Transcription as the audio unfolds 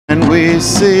When we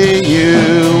see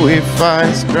you, we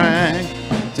find strength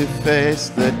to face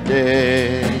the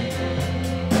day.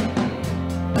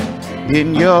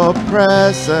 In your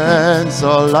presence,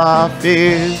 all our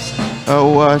fears are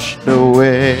washed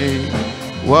away,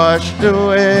 washed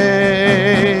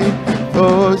away.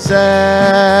 Hosanna,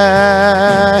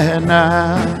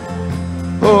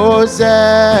 Hosanna.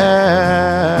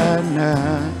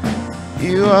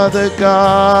 You are the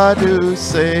God who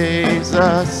saves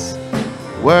us,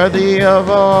 worthy of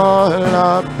all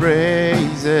our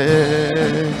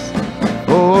praises.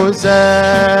 Hosanna,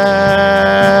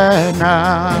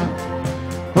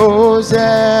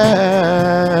 Hosanna.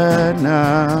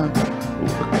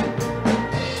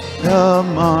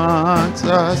 Amongst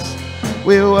us,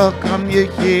 we welcome you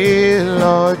here,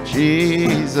 Lord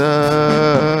Jesus.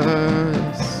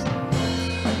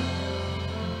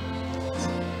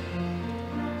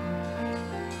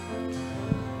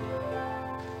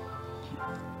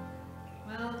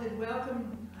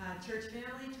 Church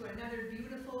family, to another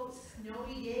beautiful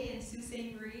snowy day in Sault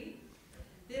Ste. Marie.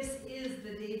 This is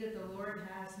the day that the Lord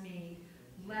has made.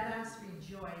 Let us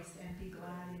rejoice and be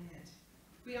glad in it.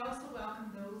 We also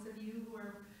welcome those of you who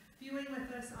are viewing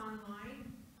with us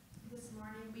online this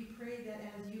morning. We pray that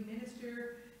as you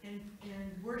minister and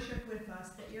worship with us,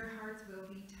 that your hearts will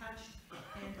be touched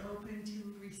and open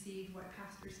to receive what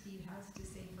Pastor Steve has to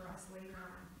say for us later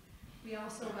on. We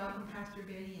also welcome Pastor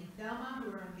Benny and Thelma,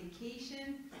 who are on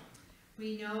vacation.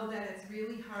 We know that it's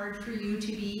really hard for you to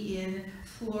be in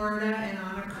Florida and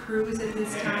on a cruise at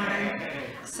this time.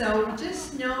 So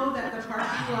just know that the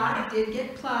parking lot did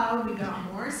get plowed. We got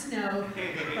more snow.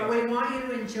 But we want you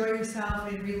to enjoy yourself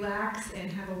and relax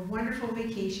and have a wonderful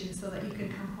vacation so that you can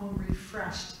come home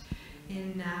refreshed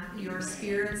in your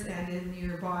spirits and in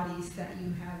your bodies that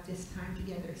you have this time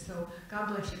together. So God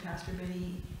bless you, Pastor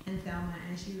Benny and Thelma,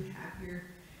 as you have your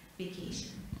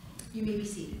vacation. You may be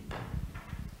seated.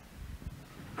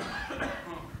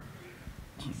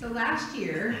 So last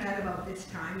year, at about this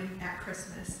time, at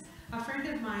Christmas, a friend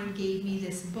of mine gave me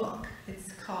this book.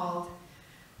 It's called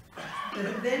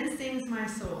Then Sings My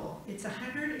Soul. It's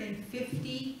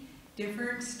 150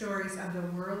 different stories of the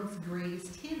world's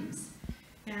greatest hymns.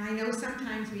 And I know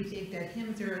sometimes we think that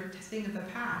hymns are a thing of the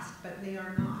past, but they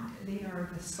are not. They are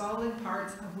the solid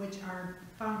parts of which are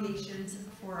foundations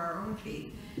for our own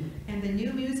faith. And the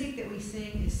new music that we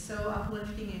sing is so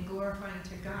uplifting and glorifying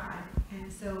to God.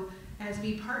 And so as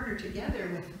we partner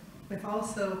together with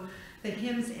also the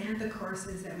hymns and the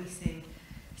choruses that we sing.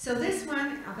 So this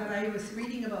one that I was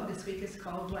reading about this week is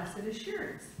called Blessed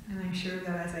Assurance. And I'm sure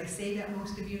that as I say that,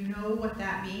 most of you know what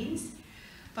that means.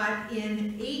 But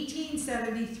in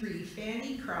 1873,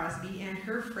 Fanny Crosby and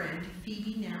her friend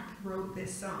Phoebe Knapp wrote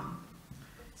this song.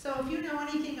 So if you know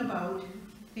anything about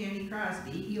Fanny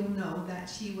Crosby, you'll know that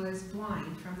she was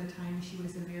blind from the time she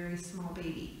was a very small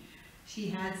baby. She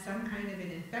had some kind of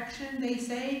an infection, they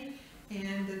say,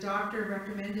 and the doctor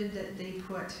recommended that they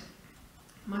put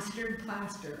mustard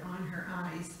plaster on her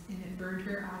eyes, and it burned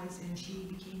her eyes, and she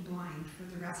became blind for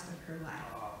the rest of her life.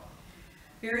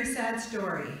 Very sad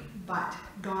story, but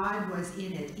God was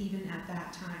in it even at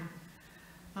that time.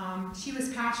 She was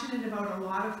passionate about a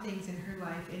lot of things in her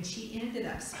life, and she ended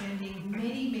up spending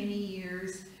many, many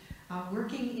years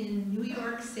working in New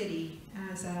York City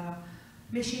as a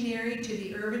missionary to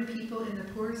the urban people in the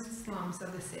poorest slums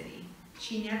of the city.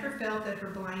 She never felt that her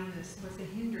blindness was a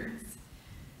hindrance.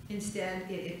 Instead,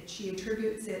 she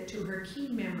attributes it to her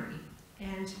keen memory.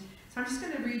 And so I'm just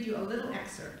going to read you a little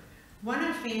excerpt. One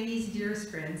of Fanny's dearest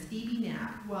friends, Phoebe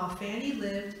Knapp, while Fanny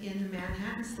lived in the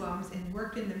Manhattan slums and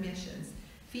worked in the missions,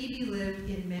 Phoebe lived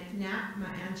in Knapp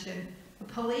Mansion, a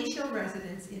palatial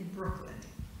residence in Brooklyn,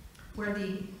 where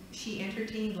she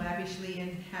entertained lavishly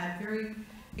and had very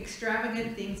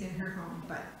extravagant things in her home,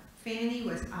 but Fanny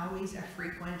was always a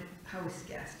frequent house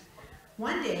guest.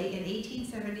 One day in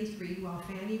 1873, while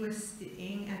Fanny was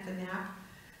staying at the Knapp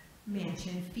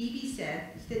Mansion, Phoebe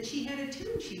said that she had a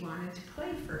tune she wanted to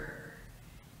play for her,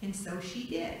 and so she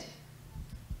did.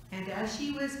 And as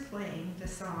she was playing the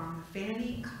song,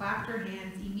 Fanny clapped her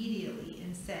hands immediately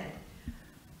and said,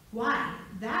 "Why,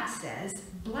 that says,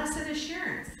 Blessed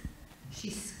Assurance."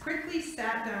 She quickly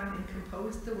sat down and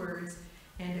composed the words,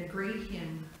 and a great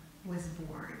hymn was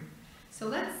born. So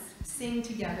let's sing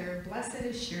together, Blessed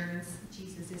Assurance,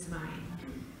 Jesus is mine.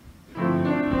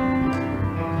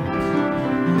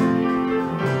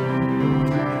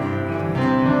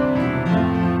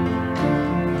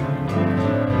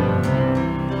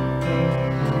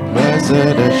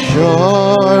 Blessed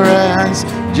assurance,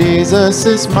 Jesus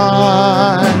is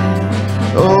mine.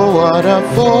 Oh, what a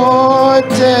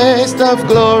foretaste of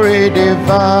glory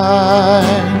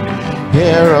divine.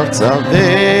 heir of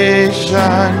salvation,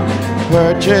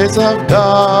 purchase of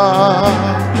God,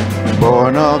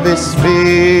 born of His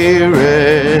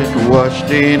Spirit, washed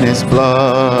in His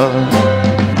blood.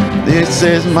 This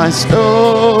is my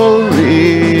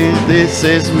story, this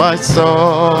is my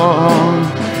song,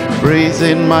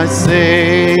 praising my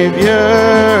Savior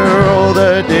all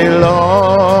the day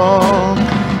long.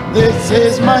 This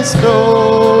is my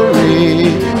story,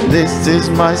 this is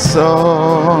my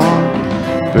song,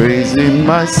 praising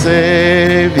my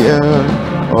Savior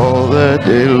all the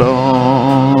day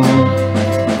long.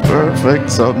 Perfect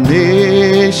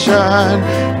submission,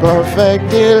 perfect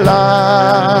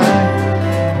delight,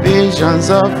 visions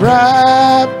of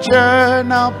rapture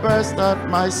now burst at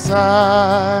my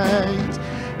sight.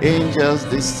 Angels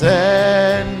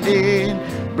descending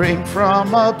bring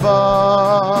from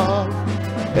above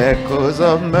echoes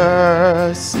of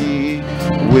mercy,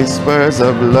 whispers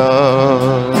of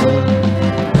love.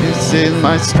 This is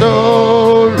my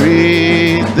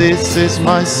story, this is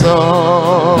my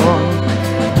song,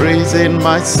 praising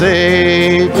my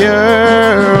Savior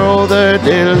all the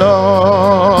day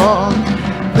long.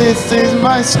 This is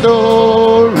my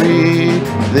story,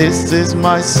 this is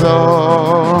my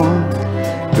song,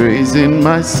 praising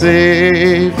my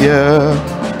Savior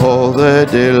all the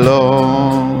day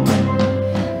long.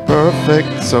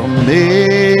 Perfect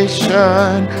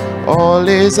submission, all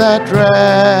is at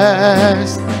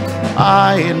rest.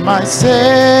 I in my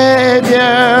Savior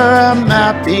am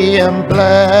happy and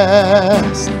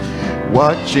blessed,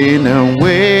 watching and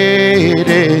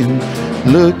waiting,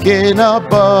 looking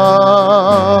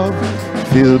above,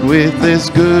 filled with His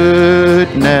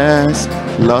goodness,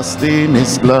 lost in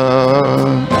His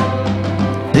love.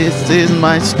 This is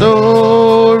my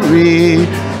story,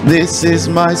 this is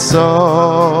my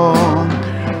song,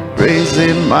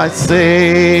 praising my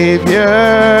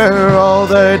Savior all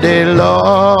the day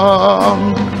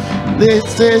long.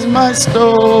 This is my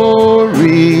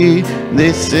story,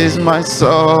 this is my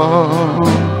song,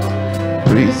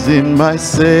 praising my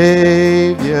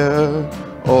Savior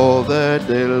all the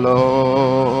day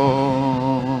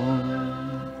long.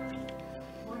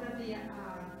 One of the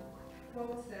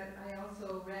quotes that I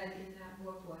also read in that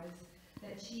book was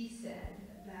that she said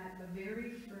that the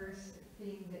very first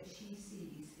thing that she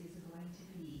sees is going to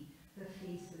be the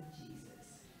face of Jesus.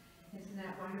 Isn't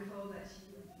that wonderful that she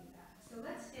would do that? So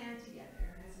let's stand together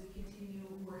as we continue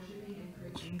worshiping and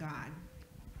praising God.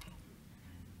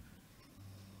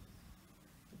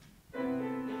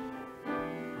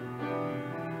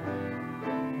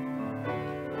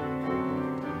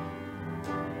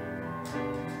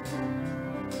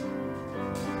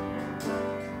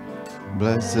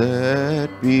 Blessed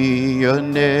be your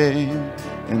name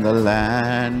in the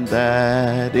land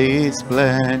that is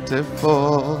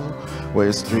plentiful,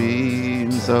 where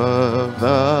streams of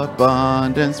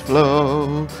abundance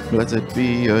flow. Blessed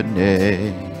be your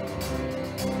name.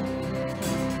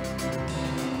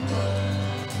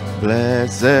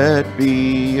 Blessed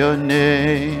be your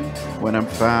name when I'm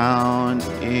found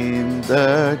in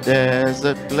the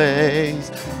desert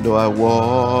place. Though I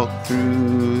walk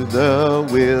through the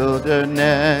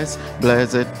wilderness,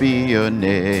 blessed be your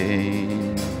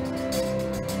name.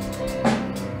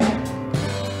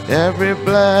 Every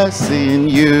blessing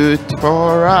you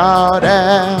pour out,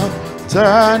 I'll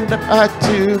turn back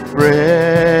to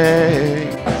praise.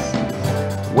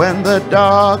 When the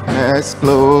darkness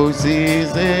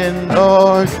closes in,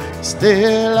 Lord,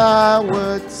 still I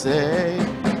would say,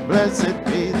 blessed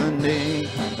be the name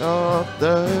of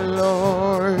the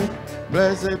Lord.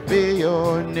 Blessed be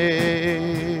your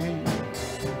name.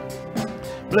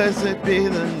 Blessed be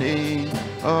the name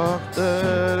of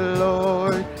the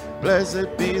Lord.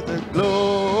 Blessed be the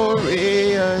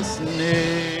glorious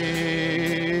name.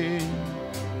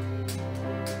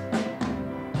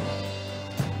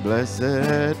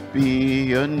 Blessed be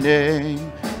your name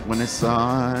when the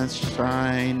sun's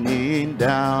shining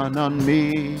down on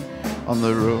me on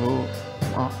the road.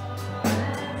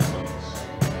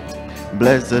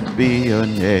 Blessed be your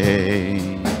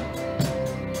name.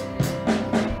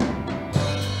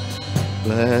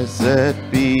 Blessed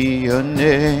be your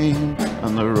name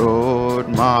on the road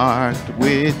marked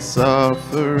with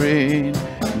suffering.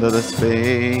 Let us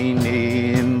pain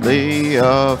in the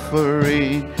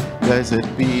offering.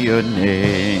 Blessed be your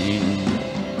name.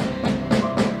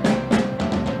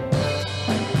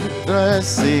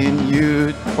 Blessing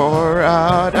you pour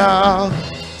out, I'll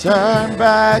turn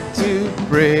back to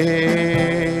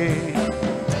pray.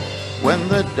 When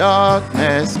the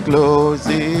darkness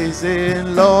closes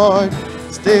in, Lord,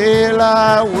 still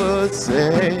I would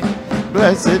say,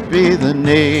 blessed be the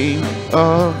name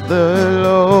of the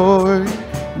Lord.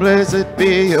 Blessed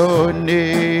be your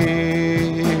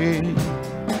name.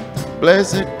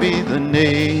 Blessed be the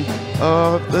name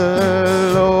of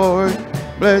the Lord.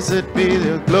 Blessed be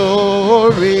the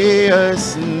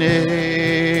glorious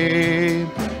name.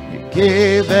 You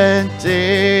give and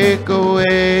take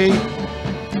away.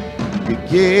 You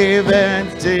give and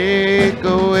take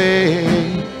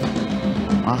away.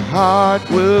 My heart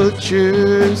will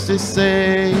choose to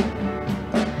say,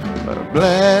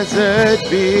 blessed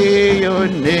be your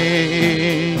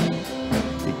name.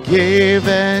 You give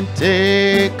and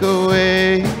take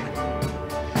away.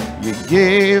 You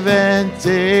give and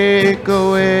take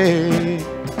away.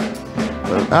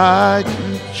 But I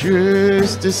can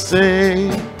choose to say,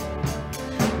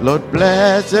 Lord,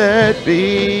 blessed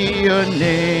be your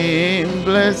name.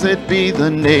 Blessed be the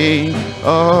name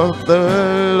of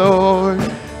the Lord.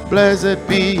 Blessed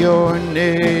be your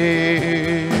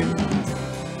name.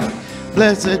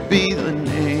 Blessed be the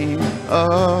name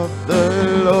of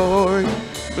the Lord.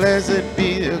 Blessed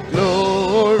be the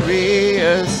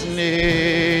glorious name.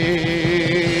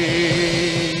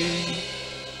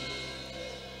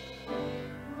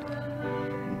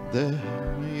 The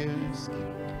highest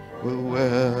will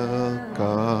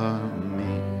welcome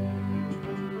me.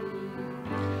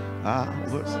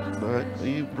 But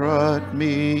he brought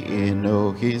me in,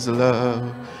 oh, his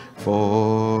love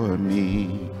for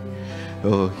me.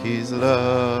 Oh, his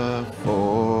love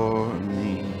for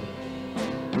me.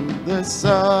 The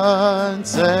sun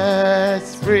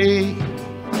sets free.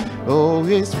 Oh,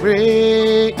 it's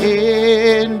free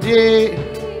indeed.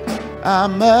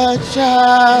 I'm a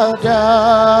child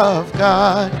of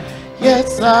God.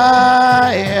 Yes,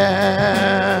 I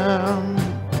am.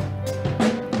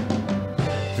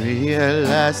 Free at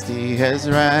last, he has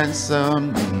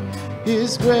ransomed me.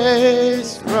 His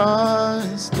grace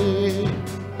runs deep.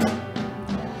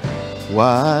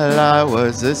 While I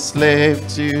was a slave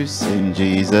to sin,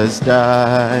 Jesus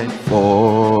died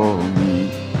for me.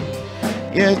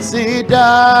 Yes, he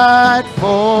died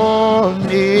for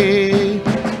me.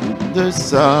 The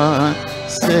sun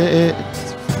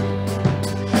sets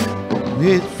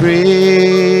with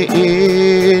free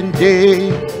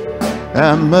indeed.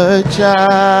 I'm a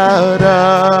child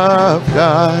of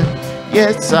God.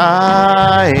 Yes,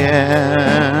 I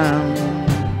am.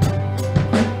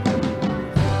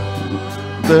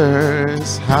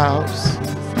 Father's house,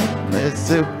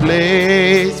 it's a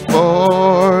place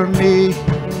for me.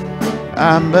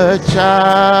 I'm a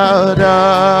child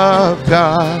of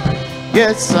God.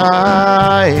 Yes,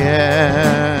 I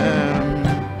am.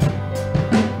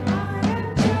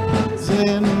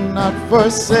 Chosen, not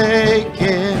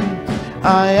forsaken.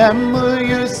 I am who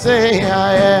you say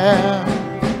I am.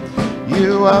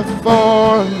 You are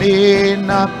for me,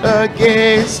 not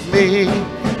against me.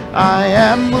 I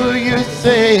am who you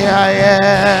say I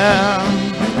am.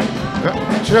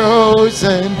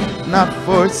 Chosen, not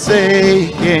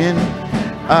forsaken.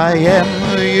 I am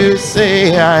who you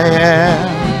say I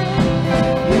am.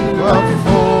 You are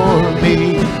for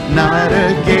me, not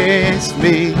against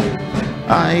me.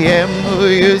 I am who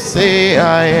you say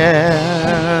I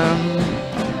am.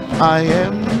 I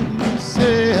am who you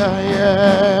say I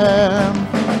am.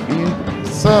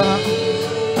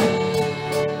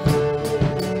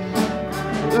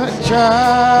 The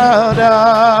child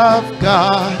of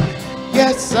God.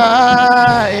 Yes,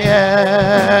 I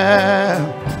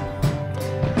am.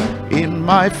 In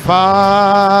my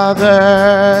Father's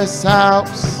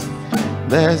house,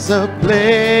 there's a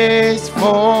place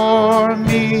for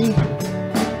me.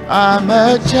 I'm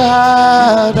a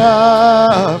child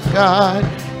of God.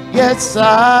 Yes,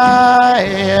 I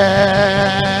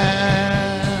am.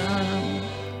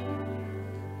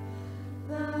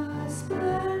 The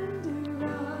splendor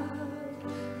of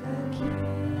the King.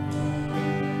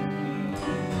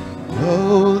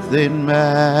 Clothed in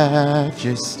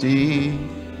majesty,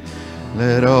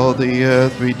 let all the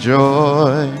earth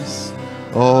rejoice,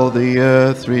 all the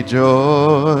earth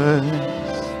rejoice.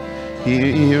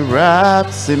 He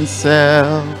wraps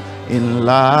himself in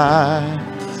light,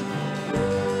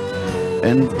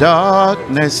 and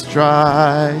darkness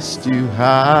tries to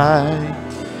hide,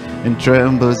 and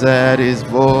trembles at his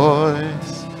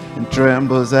voice, and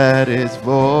trembles at his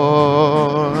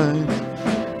voice.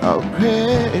 How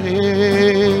great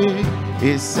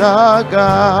is our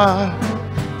God?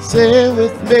 Say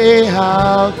with me,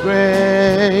 how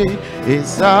great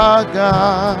is our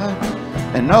God?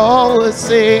 And all will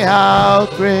say, how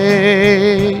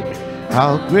great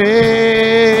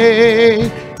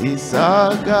is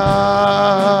our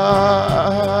God.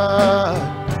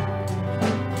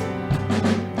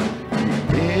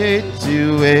 Age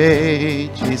to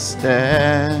age he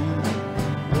stands,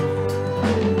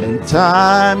 and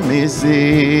time is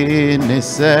innocence,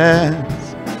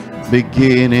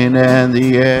 beginning and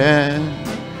the end,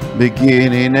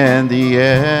 beginning and the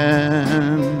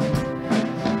end.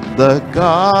 The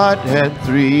Godhead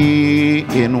three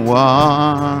in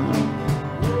one,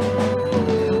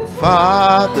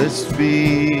 Father,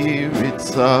 Spirit,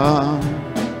 Son,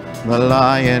 the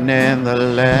Lion and the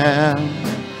Lamb,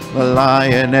 the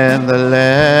Lion and the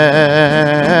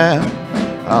Lamb.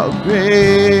 How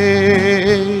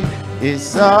great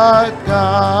is our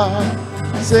God?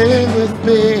 Say with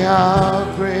me, how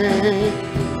great.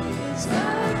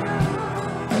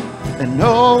 And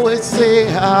always say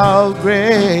how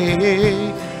great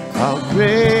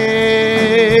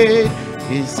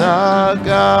is our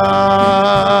God.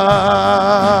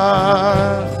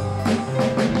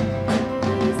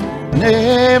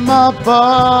 Name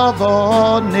above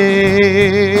all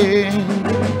names,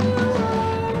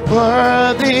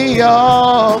 worthy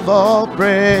of all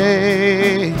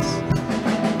praise.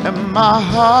 And my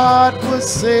heart will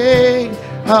sing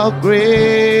how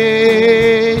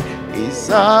great is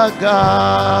our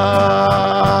God.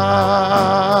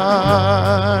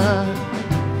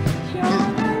 His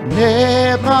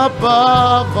name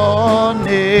above all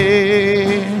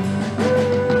names,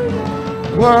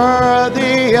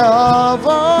 worthy of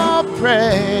all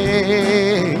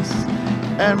praise,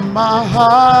 and my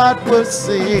heart will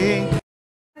sing.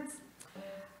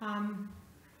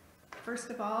 First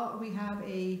of all, we have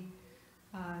a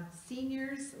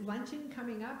seniors luncheon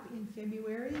coming up in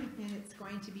February, and it's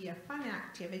going to be a fun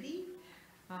activity.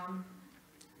 And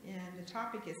the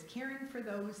topic is caring for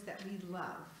those that we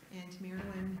love. And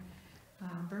Marilyn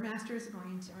Burmaster is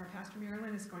going to, our Pastor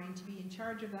Marilyn is going to be in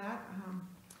charge of that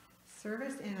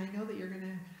service, and I know that you're going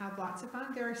to have lots of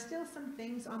fun. There are still some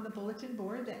things on the bulletin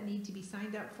board that need to be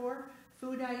signed up for,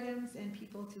 food items and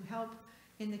people to help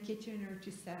in the kitchen or to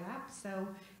set up. So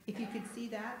if you could see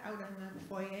that out on the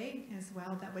foyer as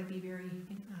well, that would be very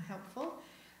helpful.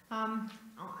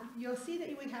 You'll see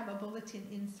that we have a bulletin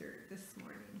insert this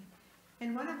morning.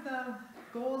 And one of the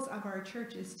goals of our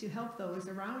church is to help those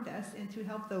around us and to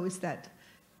help those that,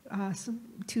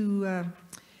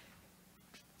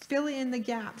 fill in the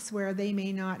gaps where they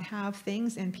may not have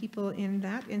things and people in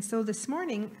that. And so this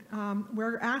morning,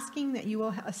 we're asking that you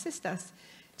will assist us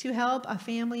to help a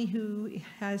family who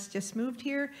has just moved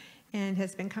here and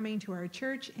has been coming to our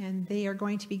church, and they are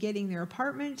going to be getting their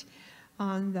apartment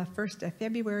on the 1st of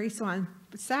February. So on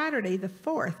Saturday, the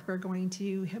 4th, we're going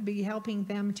to be helping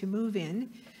them to move in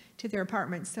to their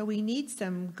apartment. So we need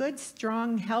some good,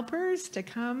 strong helpers to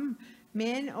come,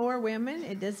 men or women.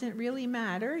 It doesn't really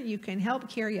matter. You can help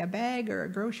carry a bag or a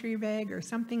grocery bag or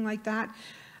something like that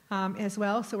as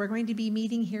well. So we're going to be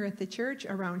meeting here at the church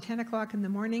around 10 o'clock in the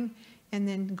morning, and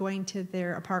then going to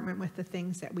their apartment with the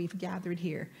things that we've gathered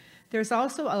here. There's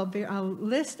also a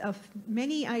list of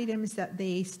many items that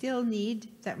they still need,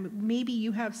 that maybe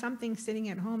you have something sitting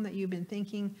at home that you've been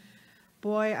thinking,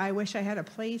 boy, I wish I had a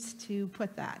place to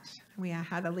put that. We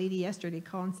had a lady yesterday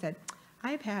call and said,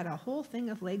 I've had a whole thing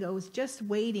of Legos just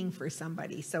waiting for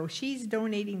somebody. So she's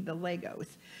donating the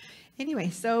Legos. Anyway,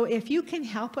 so if you can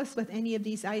help us with any of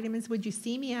these items, would you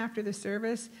see me after the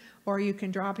service? Or you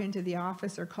can drop into the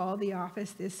office or call the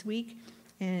office this week.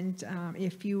 And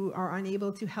if you are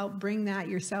unable to help bring that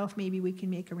yourself, maybe we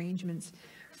can make arrangements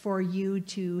for you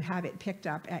to have it picked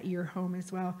up at your home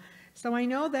as well. So I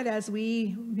know that as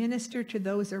we minister to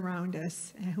those around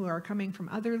us who are coming from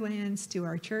other lands to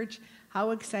our church, how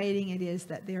exciting it is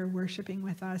that they're worshiping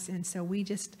with us. And so we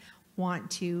just want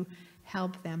to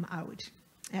help them out.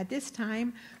 At this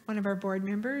time, one of our board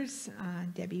members,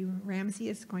 Debbie Ramsey,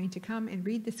 is going to come and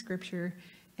read the scripture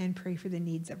and pray for the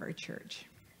needs of our church.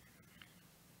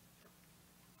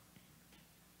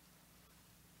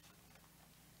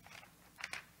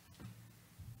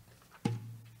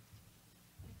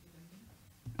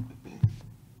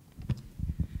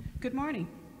 Good morning.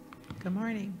 Good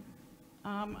morning.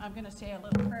 I'm going to say a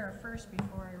little prayer first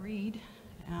before I read.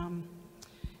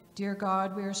 Dear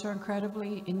God, we are so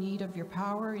incredibly in need of your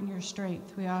power and your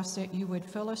strength. We ask that you would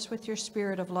fill us with your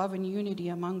spirit of love and unity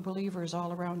among believers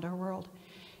all around our world.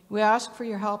 We ask for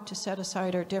your help to set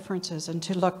aside our differences and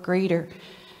to look greater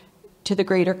to the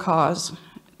greater cause,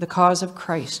 the cause of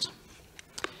Christ.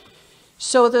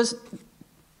 So the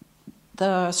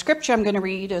scripture I'm going to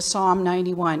read is Psalm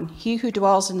 91. He who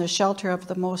dwells in the shelter of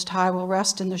the Most High will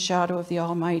rest in the shadow of the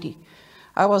Almighty.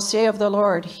 I will say of the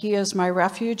Lord, he is my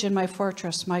refuge and my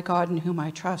fortress, my God in whom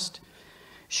I trust.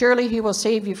 Surely he will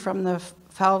save you from the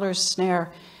fowler's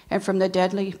snare and from the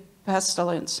deadly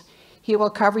pestilence. He will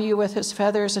cover you with his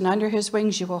feathers, and under his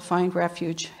wings you will find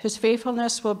refuge. His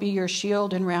faithfulness will be your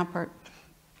shield and rampart.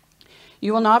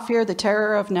 You will not fear the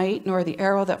terror of night, nor the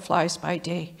arrow that flies by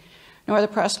day, nor the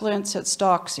pestilence that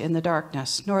stalks in the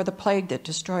darkness, nor the plague that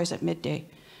destroys at midday.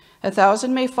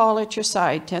 1,000 may fall at your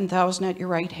side, 10,000 at your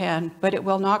right hand, but it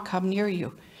will not come near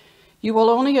you. You will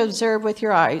only observe with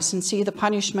your eyes and see the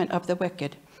punishment of the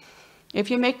wicked.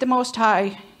 If you make the Most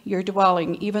High your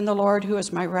dwelling, even the Lord who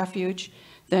is my refuge,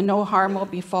 then no harm will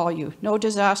befall you, no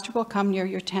disaster will come near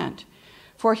your tent.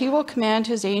 For he will command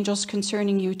his angels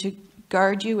concerning you to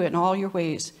guard you in all your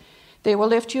ways. They will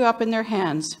lift you up in their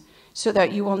hands, so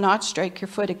that you will not strike your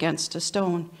foot against a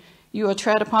stone. You will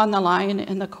tread upon the lion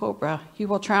and the cobra. You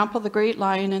will trample the great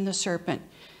lion and the serpent.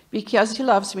 Because he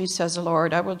loves me, says the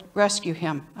Lord, I will rescue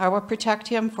him. I will protect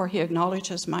him, for he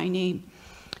acknowledges my name.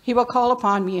 He will call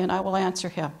upon me, and I will answer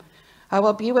him. I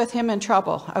will be with him in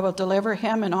trouble. I will deliver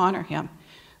him and honor him.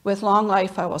 With long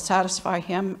life I will satisfy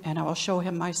him, and I will show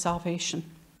him my salvation.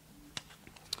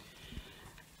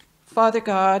 Father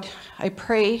God, I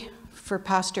pray for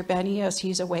Pastor Benny as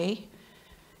he's away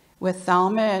with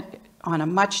Thelma on a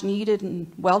much-needed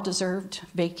and well-deserved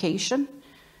vacation.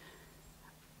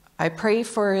 I pray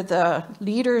for the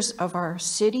leaders of our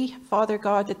city, Father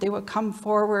God, that they would come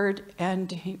forward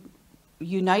and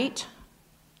unite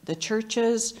the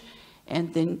churches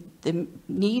and the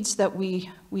needs that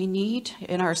we need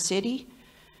in our city.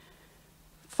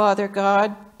 Father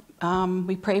God,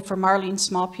 we pray for Marlene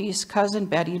Smallpiece, cousin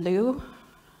Betty Lou,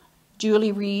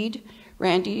 Julie Reed,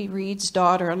 Randy Reed's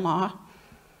daughter-in-law,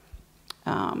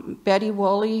 Betty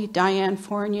Woolley, Diane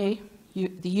Fournier,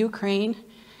 the Ukraine,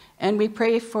 and we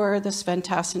pray for the Sven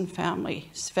Tassin family.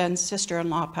 Sven's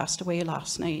sister-in-law passed away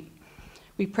last night.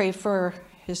 We pray for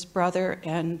his brother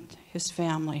and his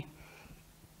family.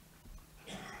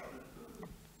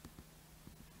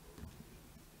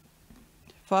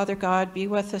 Father God, be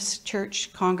with this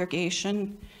church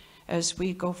congregation as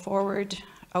we go forward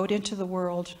out into the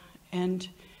world and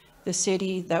the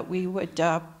city, that we would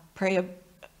pray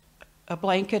a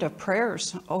blanket of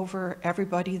prayers over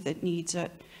everybody that needs it.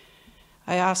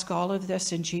 I ask all of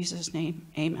this in Jesus' name.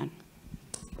 Amen.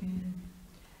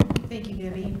 Thank you,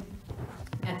 Debbie.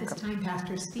 At this time,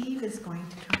 Pastor Steve is going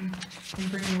to come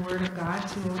and bring the word of God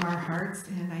to our hearts,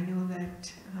 and I know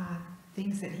that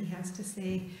things that he has to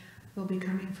say will be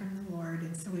coming from the Lord,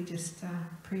 and so we just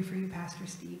pray for you, Pastor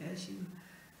Steve, as you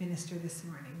minister this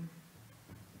morning.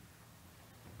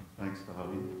 Thanks,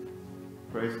 Holly.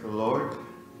 Praise the Lord.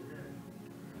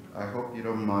 I hope you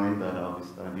don't mind that I'll be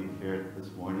standing here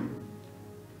this morning.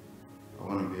 I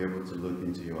want to be able to look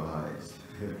into your eyes.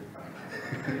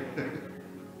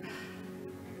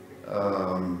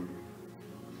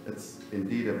 It's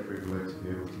indeed a privilege to be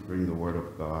able to bring the Word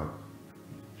of God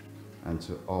and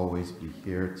to always be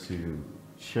here to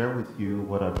share with you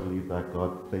what I believe that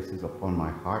God places upon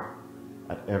my heart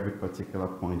at every particular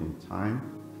point in time.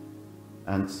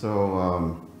 And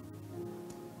so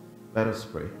let us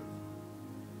pray.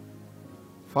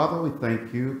 Father, we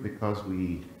thank you because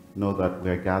we know that we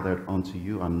are gathered unto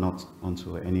you and not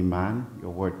unto any man.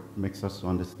 Your word makes us to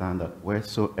understand that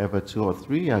wheresoever 2 or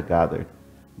 3 are gathered,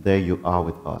 there you are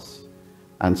with us.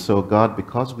 And so, God,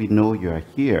 because we know you are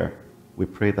here, we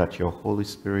pray that your Holy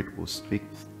Spirit will speak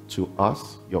to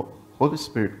us. Your Holy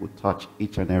Spirit will touch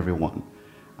each and every one.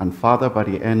 And Father, by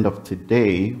the end of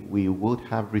today, we would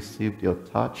have received your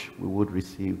touch. We would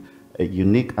receive a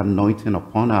unique anointing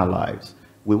upon our lives.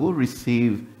 We will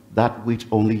receive that which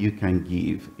only you can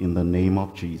give in the name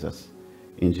of Jesus.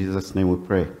 In Jesus' name we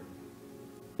pray.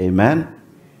 Amen.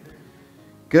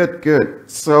 Good.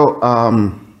 So,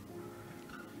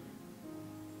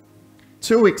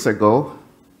 2 weeks ago,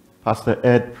 Pastor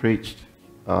Ed preached,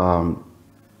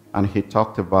 and he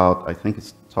talked about, I think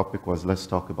his topic was, let's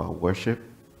talk about worship.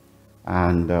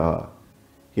 And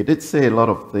he did say a lot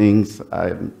of things.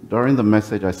 During the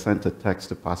message, I sent a text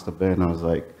to Pastor Ben. I was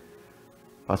like,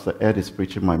 Pastor Ed is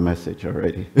preaching my message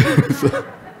already.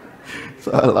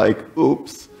 so I'm like,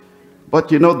 oops.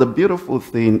 But you know, the beautiful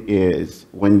thing is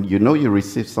when you know you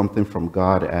receive something from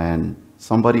God and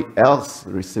somebody else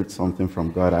received something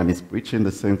from God and is preaching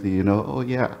the same thing, you know, oh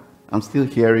yeah, I'm still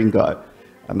hearing God.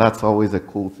 And that's always a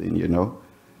cool thing, you know.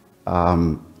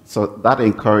 So that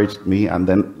encouraged me. And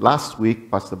then last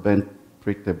week, Pastor Ben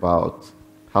preached about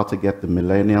how to get the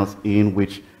millennials in,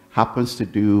 which happens to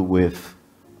do with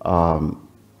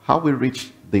how we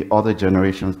reach the other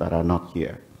generations that are not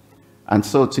here. And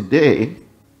so today,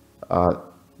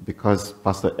 because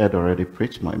Pastor Ed already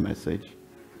preached my message,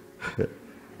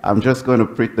 I'm just going to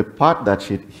preach the part that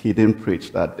he didn't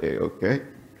preach that day, okay?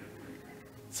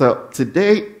 So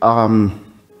today,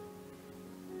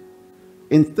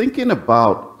 in thinking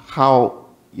about how,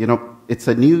 you know, it's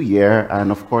a new year,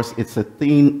 and of course it's a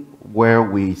theme where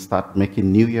we start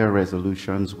making New Year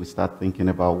resolutions. We start thinking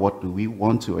about what do we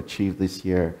want to achieve this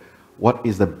year? What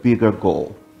is the bigger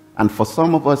goal? And for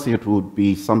some of us, it would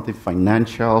be something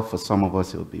financial. For some of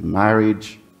us, it would be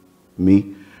marriage.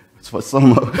 Me. For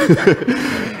some of,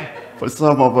 for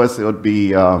some of us, it would be,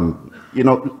 you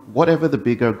know, whatever the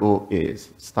bigger goal is,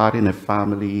 starting a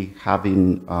family,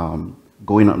 having,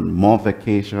 going on more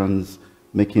vacations,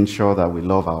 making sure that we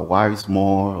love our wives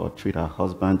more or treat our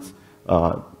husbands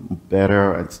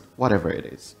better, and whatever it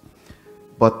is.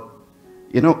 But,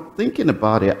 you know, thinking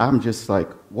about it, I'm just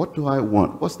like, what do I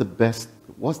want? What's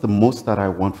the most that I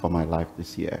want for my life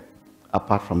this year,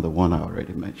 apart from the one I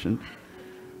already mentioned?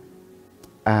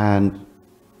 And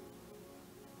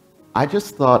I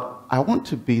just thought, I want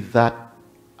to be that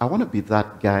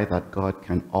guy that God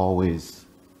can always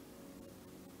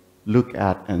look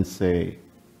at and say,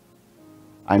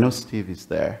 I know Steve is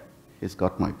there. He's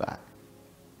got my back.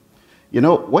 You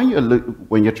know, when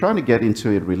you're trying to get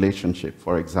into a relationship,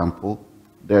 for example,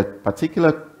 there are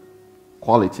particular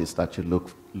qualities that you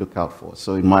look out for.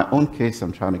 So in my own case,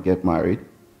 I'm trying to get married.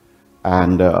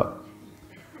 And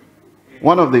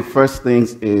one of the first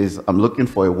things is I'm looking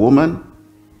for a woman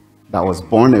that was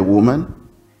born a woman.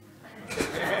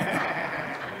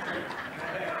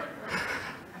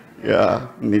 Yeah,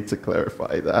 need to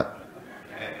clarify that.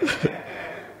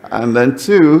 And then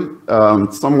two,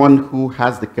 someone who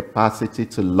has the capacity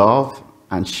to love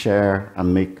and share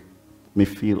and make me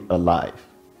feel alive.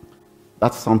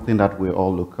 That's something that we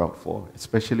all look out for,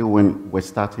 especially when we're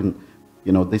starting,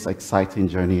 you know, this exciting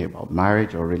journey about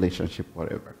marriage or relationship,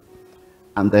 whatever.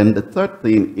 And then the third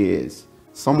thing is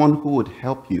someone who would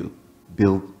help you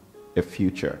build a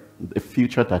future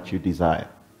that you desire.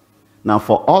 Now,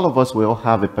 for all of us, we all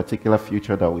have a particular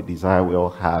future that we desire. We all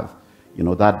have, you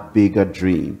know, that bigger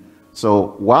dream.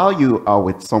 So while you are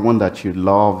with someone that you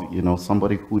love, you know,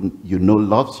 somebody who you know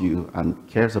loves you and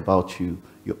cares about you,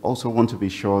 you also want to be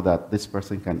sure that this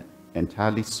person can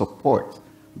entirely support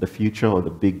the future or the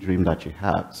big dream that you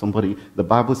have. The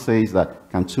Bible says that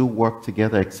can two work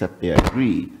together except they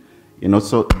agree? You know,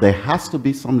 so there has to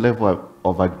be some level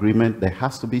of agreement. There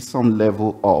has to be some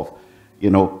level of,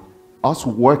 you know, us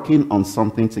working on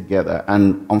something together.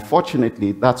 And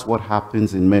unfortunately, that's what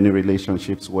happens in many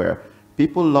relationships where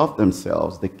people love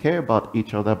themselves, they care about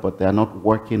each other, but they're not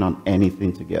working on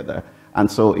anything together. And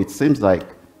so it seems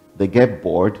like they get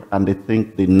bored and they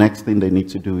think the next thing they need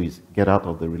to do is get out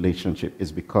of the relationship,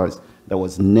 is because there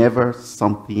was never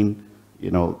something,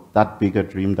 you know, that bigger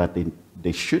dream that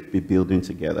they should be building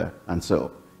together. And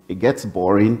so it gets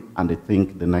boring and they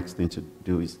think the next thing to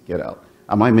do is get out.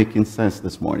 Am I making sense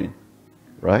this morning?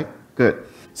 Right? Good.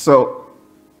 So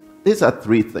these are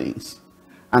three things.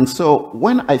 And so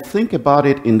when I think about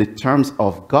it in the terms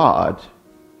of God,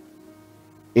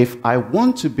 if I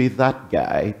want to be that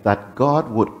guy, that God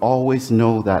would always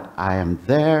know that I am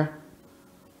there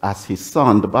as his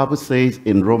son, the Bible says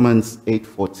in Romans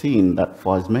 8:14 that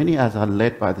for as many as are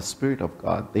led by the Spirit of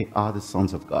God, they are the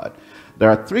sons of God. There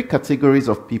are three categories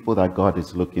of people that God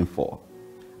is looking for.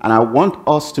 And I want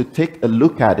us to take a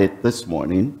look at it this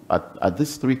morning, at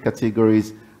these three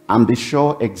categories, and be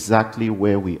sure exactly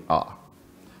where we are.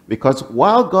 Because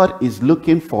while God is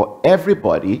looking for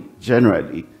everybody,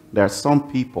 generally, there are some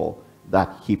people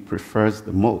that he prefers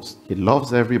the most. He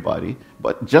loves everybody,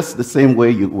 but just the same way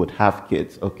you would have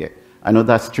kids. Okay, I know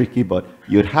that's tricky, but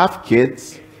you'd have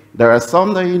kids. There are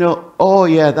some that, you know, oh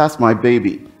yeah, that's my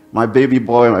baby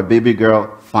boy, my baby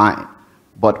girl, fine.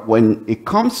 But when it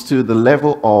comes to the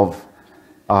level of,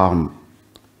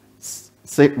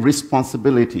 say,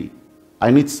 responsibility, I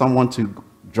need someone to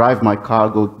drive my car,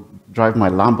 go drive my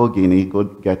Lamborghini, go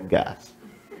get gas.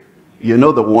 You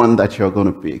know the one that you're going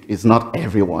to pick. It's not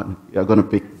everyone. You're going to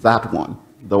pick that one.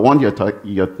 The one you're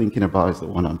thinking about is the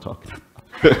one I'm talking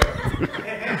about.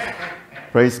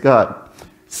 Praise God.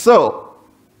 So,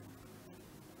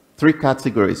 three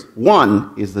categories.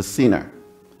 One is the sinner.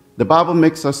 The Bible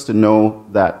makes us to know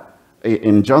that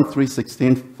in John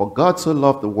 3:16, for God so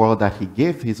loved the world that he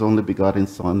gave his only begotten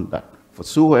son, that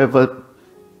whosoever,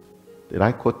 did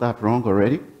I quote that wrong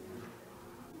already?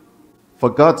 For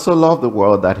God so loved the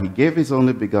world that he gave his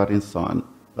only begotten son,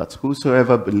 that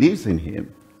whosoever believes in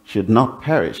him should not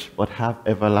perish, but have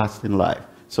everlasting life.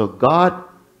 So God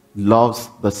loves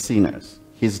the sinners.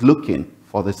 He's looking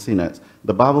for the sinners.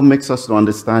 The Bible makes us to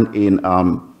understand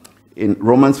in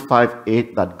Romans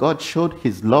 5:8 that God showed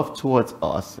his love towards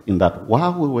us in that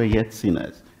while we were yet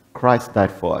sinners, Christ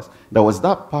died for us. There was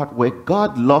that part where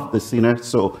God loved the sinner,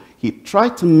 so he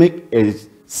tried to make a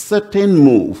certain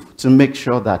move to make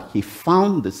sure that he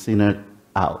found the sinner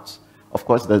out. Of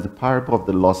course, there's the parable of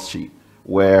the lost sheep,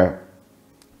 where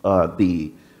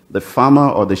the farmer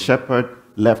or the shepherd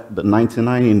left the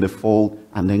 99 in the fold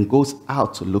and then goes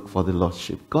out to look for the lost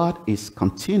sheep. God is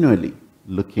continually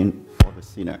looking for the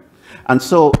sinner. And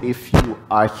so if you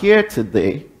are here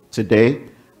today,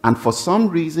 and for some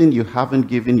reason you haven't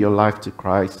given your life to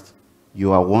Christ,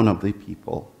 you are one of the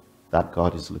people that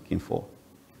God is looking for.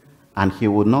 And he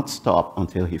will not stop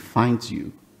until he finds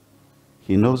you.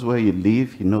 He knows where you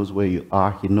live, he knows where you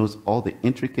are, he knows all the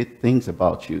intricate things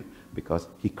about you because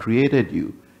he created you.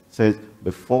 It says,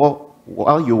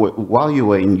 while you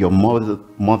were in your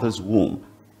mother's womb,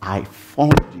 I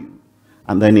formed you.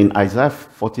 And then in Isaiah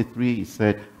 43, he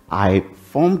said, I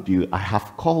formed you, I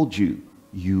have called you,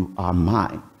 you are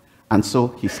mine. And so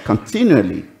he's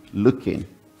continually looking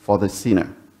for the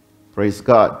sinner. Praise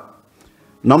God.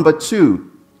 Number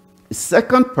two, the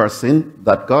second person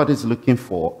that God is looking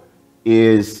for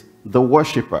is the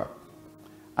worshiper.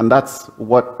 And that's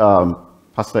what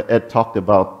Pastor Ed talked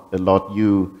about a lot.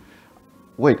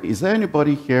 Wait, is there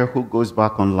anybody here who goes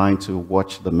back online to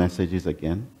watch the messages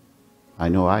again? I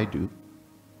know I do.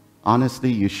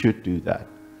 Honestly, you should do that.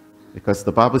 Because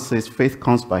the Bible says faith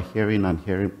comes by hearing and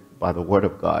hearing by the word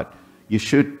of God. You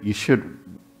should,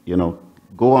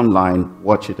 go online,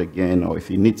 watch it again, or if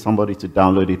you need somebody to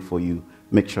download it for you,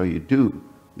 make sure you do,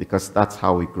 because that's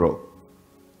how we grow.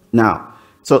 Now,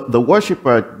 so the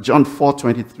worshiper, John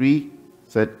 4:23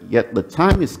 said, yet the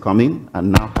time is coming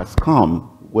and now has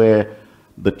come where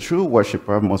the true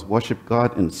worshiper must worship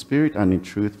God in spirit and in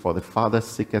truth, for the Father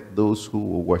seeketh those who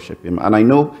will worship him. And I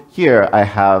know here I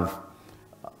have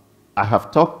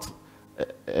talked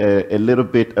a little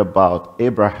bit about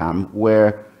Abraham,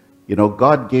 where,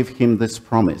 God gave him this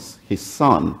promise, his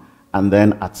son. And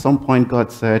then at some point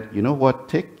God said, you know what,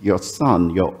 take your son,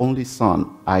 your only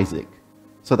son, Isaac,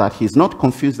 so that he's not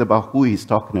confused about who he's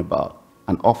talking about,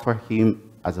 and offer him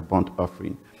as a burnt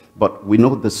offering. But we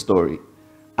know the story.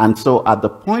 And so at the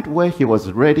point where he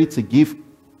was ready to give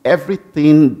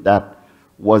everything that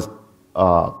was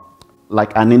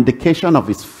like an indication of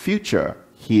his future,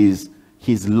 his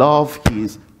love,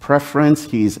 his preference,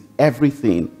 his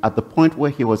everything, at the point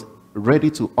where he was ready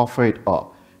to offer it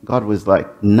up, God was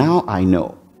like, now I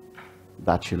know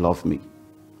that you love me.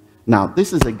 Now,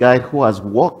 this is a guy who has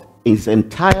walked his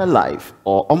entire life,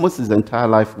 or almost his entire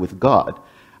life, with God,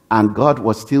 and God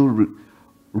was still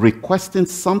requesting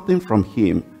something from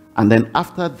him. And then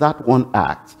after that one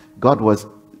act, God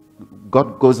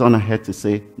goes on ahead to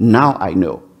say, now I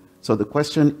know. So the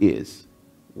question is,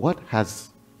 what has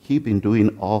he been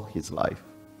doing all his life?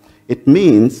 It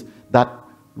means that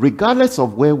regardless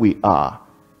of where we are,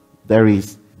 there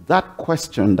is that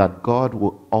question that God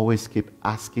will always keep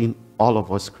asking all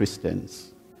of us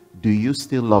Christians. Do you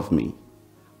still love me?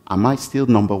 Am I still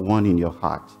number one in your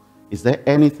heart? Is there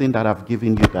anything that I've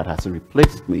given you that has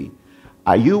replaced me?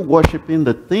 Are you worshiping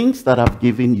the things that I've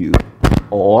given you,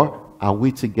 or are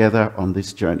we together on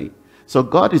this journey? So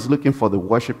God is looking for the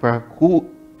worshiper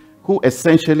who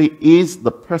essentially is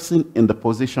the person in the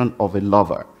position of a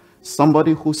lover,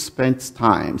 somebody who spends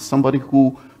time, somebody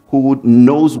who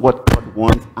knows what God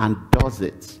wants and does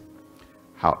it.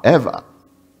 However,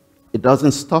 it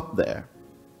doesn't stop there.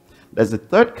 There's a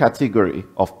third category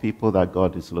of people that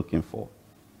God is looking for.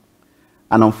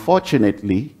 And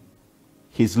unfortunately,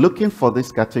 he's looking for this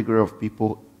category of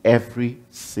people every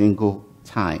single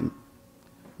time,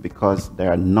 because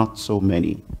there are not so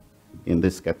many in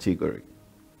this category.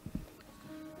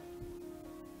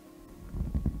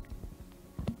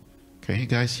 Can you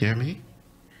guys hear me?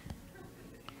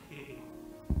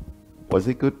 Was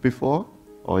it good before?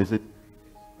 Or is it?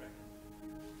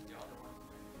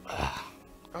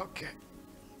 Okay.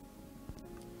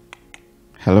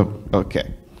 Hello?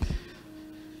 Okay.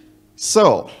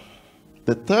 So,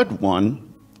 the third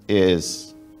one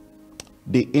is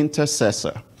the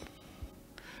intercessor.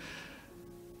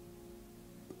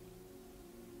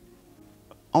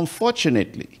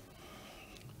 Unfortunately,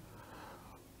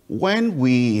 when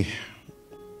we're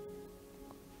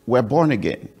born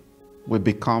again, we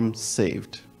become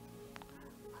saved.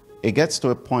 It gets to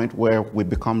a point where we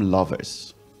become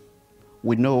lovers.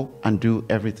 We know and do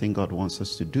everything God wants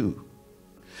us to do.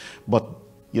 But,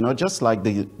 just like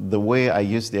the way I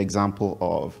use the example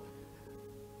of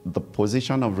the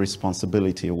position of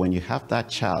responsibility, when you have that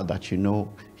child that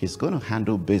he's going to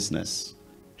handle business,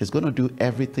 he's going to do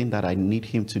everything that I need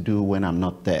him to do when I'm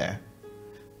not there.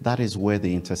 That is where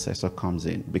the intercessor comes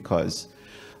in, because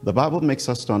the Bible makes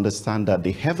us to understand that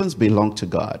the heavens belong to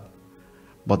God,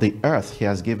 but the earth he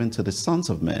has given to the sons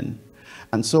of men.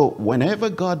 And so whenever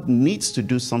God needs to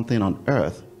do something on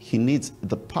earth, he needs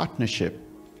the partnership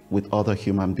with other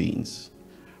human beings.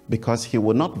 because he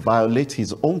will not violate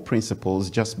his own principles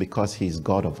just because he is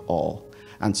God of all.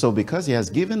 And so because he has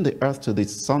given the earth to the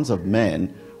sons of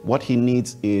men, what he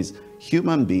needs is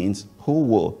human beings who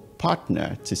will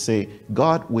partner to say,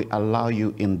 God will allow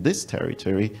you in this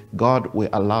territory, God will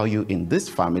allow you in this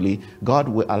family, God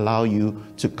will allow you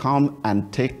to come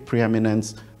and take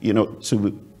preeminence,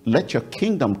 to let your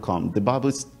kingdom come. The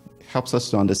Bible helps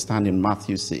us to understand in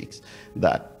Matthew 6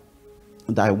 that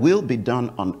thy will be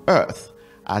done on earth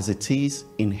as it is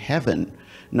in heaven.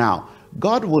 Now,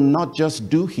 God will not just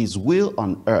do his will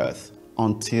on earth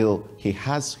until he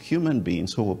has human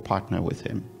beings who will partner with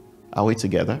him. Are we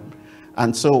together?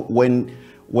 And so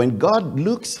when God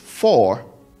looks for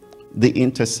the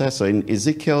intercessor in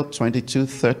Ezekiel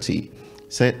 22:30,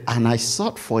 said, and I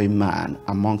sought for a man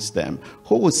amongst them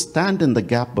who would stand in the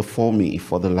gap before me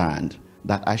for the land,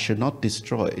 that I should not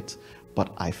destroy it,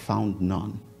 but I found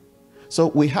none. So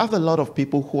we have a lot of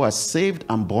people who are saved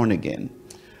and born again,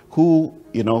 who,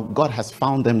 God has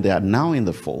found them. They are now in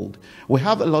the fold. We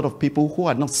have a lot of people who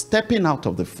are not stepping out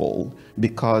of the fold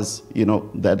because,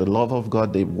 they're the love of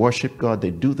God. They worship God.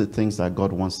 They do the things that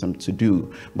God wants them to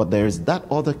do. But there is that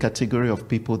other category of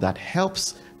people that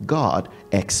helps God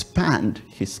expand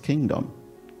his kingdom.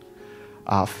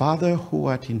 Our Father who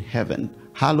art in heaven,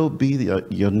 hallowed be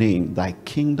your name. Thy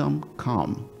kingdom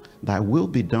come. Thy will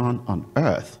be done on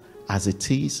earth as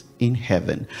it is in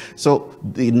heaven. So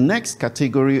the next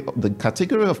category, the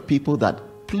category of people that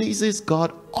pleases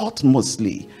God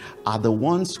utmostly, are the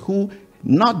ones who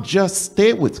not just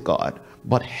stay with God,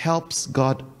 but helps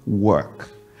God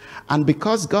work. And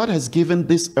because God has given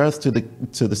this earth to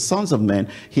the sons of men,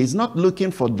 he's not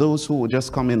looking for those who will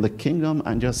just come in the kingdom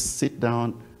and just sit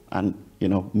down and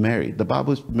marry. The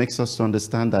Bible makes us to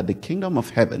understand that the kingdom of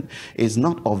heaven is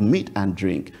not of meat and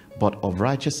drink, but of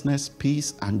righteousness,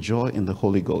 peace, and joy in the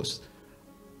Holy Ghost.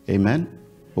 Amen?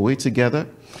 Are we together?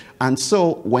 And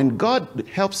so when God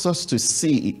helps us to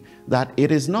see that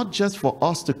it is not just for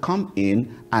us to come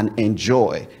in and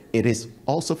enjoy, it is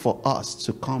also for us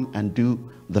to come and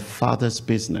do the Father's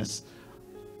business.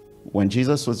 When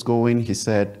Jesus was going, he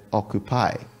said,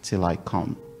 occupy till I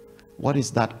come. What is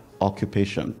that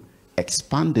occupation?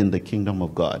 Expanding the kingdom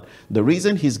of God. The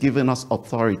reason he's given us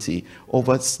authority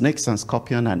over snakes and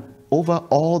scorpions and over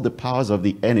all the powers of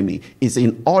the enemy is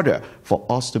in order for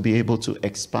us to be able to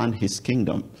expand his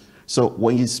kingdom. So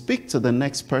when you speak to the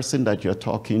next person that you're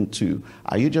talking to,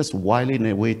 are you just whiling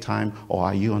away time, or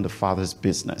are you on the Father's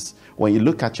business? When you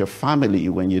look at your family,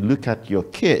 when you look at your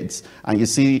kids and you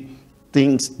see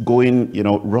things going,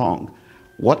 wrong,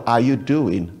 what are you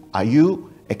doing? Are you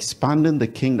expanding the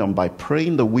kingdom by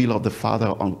praying the will of the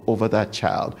Father over that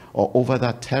child or over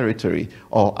that territory?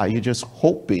 Or are you just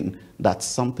hoping that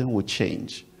something will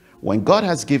change? When God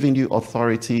has given you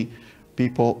authority,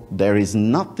 people, there is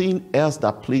nothing else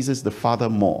that pleases the Father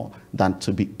more than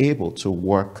to be able to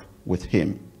work with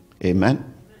him.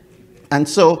 Amen. And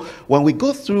so when we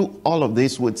go through all of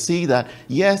this, we'd see that,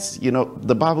 yes,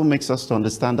 the Bible makes us to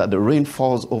understand that the rain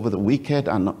falls over the wicked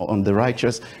and on the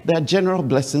righteous. There are general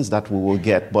blessings that we will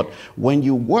get. But when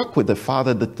you work with the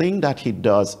Father, the thing that he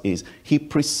does is he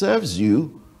preserves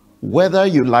you whether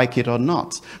you like it or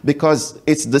not. Because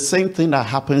it's the same thing that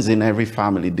happens in every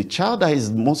family. The child that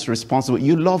is most responsible,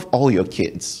 you love all your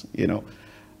kids,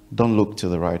 Don't look to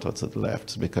the right or to the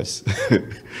left, because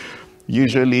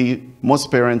usually,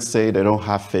 most parents say they don't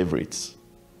have favorites.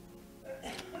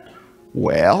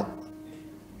 Well,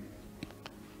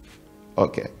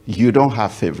 okay, you don't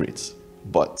have favorites,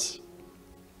 but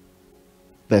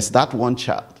there's that one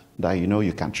child that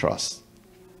you can trust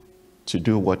to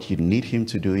do what you need him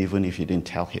to do, even if you didn't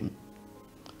tell him.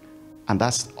 And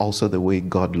that's also the way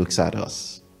God looks at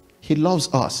us. He loves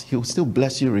us. He'll still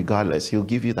bless you regardless. He'll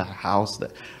give you that house,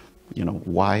 that,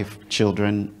 wife,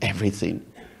 children, everything.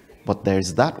 But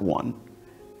there's that one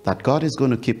that God is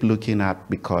going to keep looking at,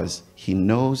 because he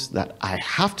knows that I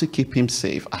have to keep him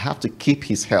safe. I have to keep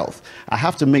his health. I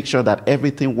have to make sure that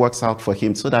everything works out for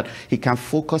him so that he can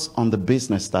focus on the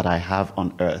business that I have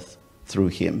on earth through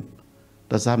him.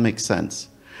 Does that make sense?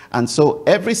 And so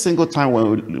every single time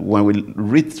when we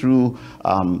read through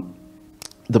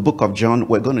the book of John,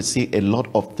 we're going to see a lot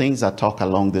of things that talk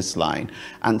along this line.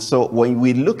 And so when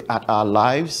we look at our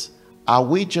lives, are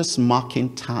we just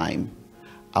marking time?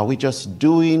 Are we just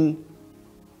doing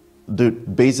the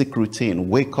basic routine?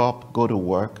 Wake up, go to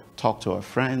work, talk to our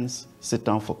friends, sit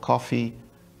down for coffee,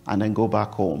 and then go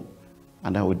back home.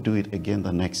 And then we'll do it again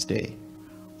the next day.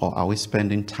 Or are we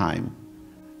spending time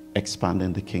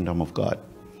expanding the kingdom of God?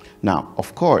 Now,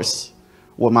 of course,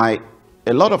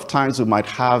 a lot of times we might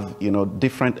have,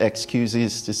 different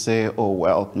excuses to say, oh,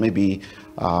 well, maybe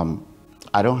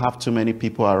I don't have too many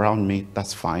people around me,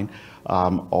 that's fine.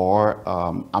 Or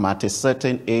I'm at a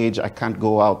certain age, I can't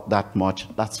go out that much,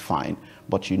 that's fine.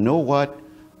 But you know what?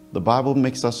 The Bible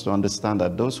makes us to understand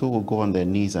that those who will go on their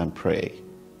knees and pray,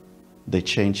 they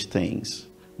change things.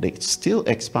 They still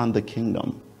expand the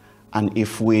kingdom. And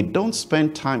if we don't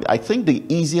spend time, I think the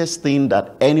easiest thing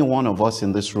that any one of us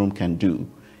in this room can do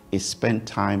is spend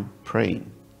time praying.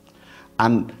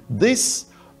 And this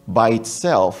by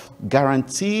itself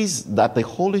guarantees that the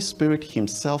Holy Spirit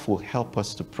himself will help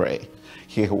us to pray.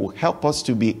 He will help us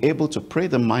to be able to pray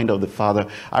the mind of the Father.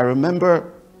 I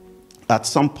remember at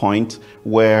some point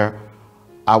where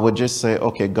I would just say,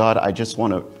 okay, God, I just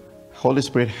want to, Holy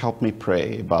Spirit, help me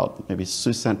pray about maybe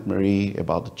Sault Ste. Marie,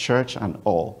 about the church and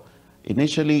all.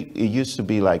 Initially, it used to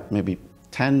be like maybe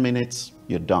 10 minutes,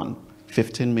 you're done.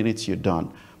 15 minutes, you're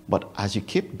done. But as you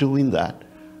keep doing that,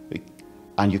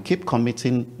 and you keep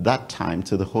committing that time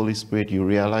to the Holy Spirit, you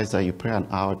realize that you pray an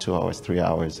hour, 2 hours, 3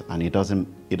 hours, and it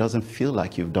doesn't feel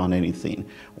like you've done anything.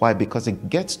 Why? Because it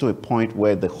gets to a point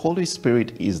where the Holy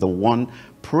Spirit is the one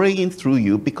praying through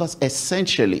you, because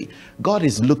essentially God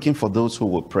is looking for those who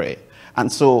will pray.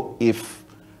 And so if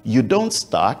you don't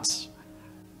start,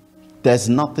 there's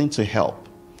nothing to help.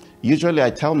 Usually I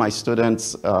tell my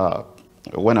students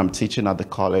when I'm teaching at the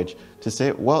college to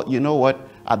say, well, you know what?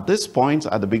 At this point,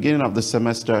 at the beginning of the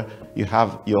semester, you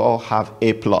all have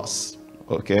A+,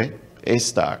 okay? A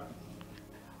star.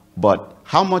 But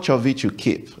how much of it you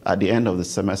keep at the end of the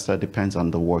semester depends on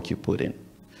the work you put in.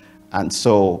 And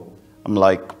so I'm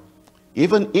like,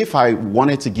 even if I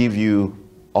wanted to give you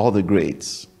all the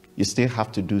grades, you still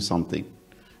have to do something.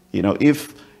 You know,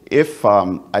 if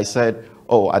I said,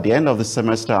 oh, at the end of the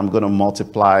semester, I'm going to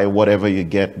multiply whatever you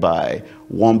get by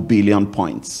 1 billion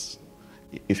points.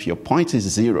 If your point is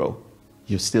 0,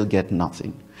 you still get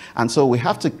nothing. And so we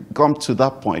have to come to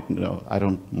that point. You know, I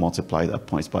don't multiply that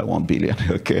points by 1 billion,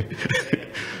 okay?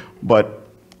 But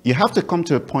you have to come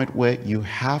to a point where you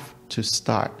have to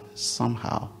start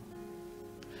somehow.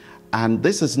 And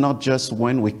this is not just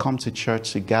when we come to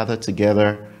church to gather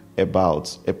together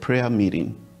about a prayer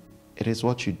meeting. It is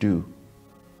what you do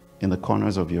in the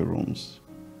corners of your rooms,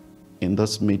 in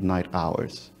those midnight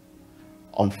hours.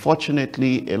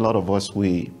 Unfortunately, a lot of us,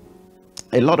 a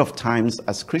lot of times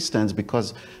as Christians,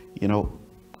 because, you know,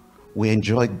 we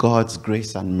enjoy God's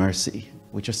grace and mercy,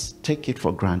 we just take it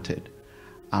for granted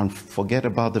and forget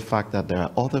about the fact that there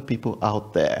are other people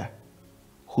out there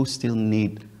who still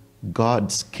need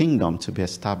God's kingdom to be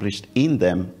established in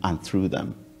them and through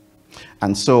them.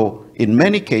 And so in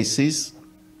many cases,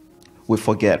 we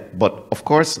forget. But of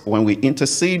course, when we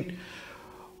intercede,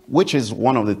 which is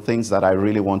one of the things that I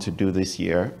really want to do this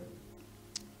year,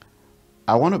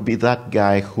 I want to be that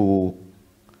guy who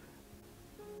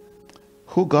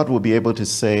God will be able to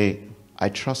say, I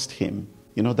trust him.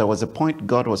 You know, there was a point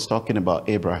God was talking about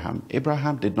Abraham.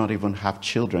 Abraham did not even have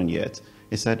children yet.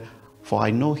 He said, for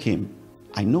I know him.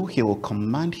 I know he will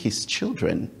command his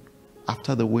children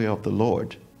after the way of the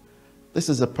Lord. This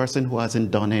is a person who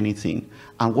hasn't done anything.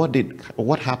 And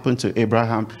what happened to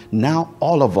Abraham? Now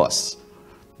all of us,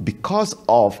 because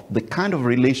of the kind of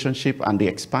relationship and the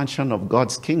expansion of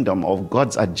God's kingdom, of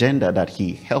God's agenda that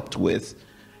he helped with,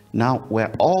 now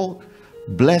we're all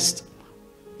blessed,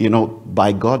 you know,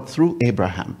 by God through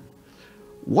Abraham.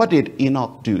 What did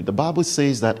Enoch do? The Bible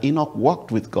says that Enoch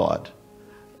walked with God.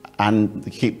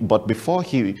 But before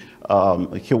he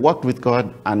walked with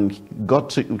God, and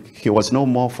he was no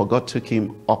more, for God took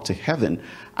him up to heaven.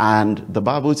 And the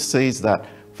Bible says that,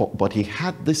 but he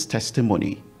had this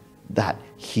testimony that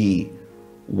he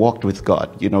walked with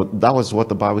God. You know, that was what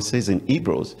the Bible says in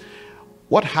Hebrews.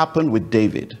 What happened with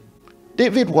David?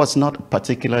 David was not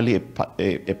particularly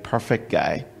a perfect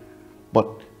guy, but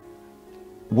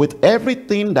with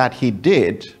everything that he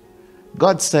did,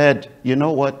 God said, you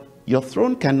know what? Your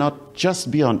throne cannot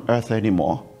just be on earth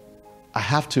anymore. I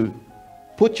have to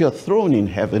put your throne in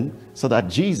heaven so that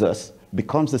Jesus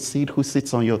becomes the seed who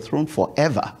sits on your throne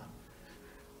forever.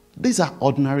 These are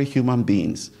ordinary human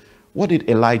beings. What did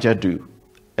Elijah do?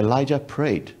 Elijah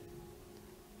prayed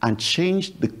and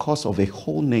changed the course of a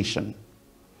whole nation.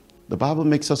 The Bible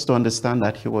makes us to understand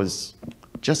that he was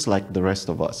just like the rest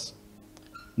of us.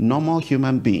 Normal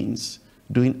human beings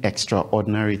doing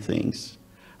extraordinary things.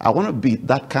 I want to be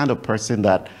that kind of person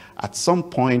that at some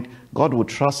point God would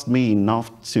trust me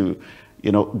enough to,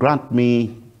 you know, grant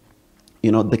me,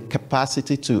 you know, the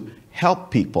capacity to help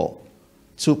people,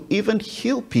 to even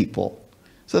heal people,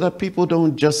 so that people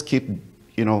don't just keep,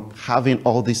 you know, having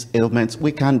all these ailments.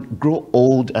 We can grow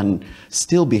old and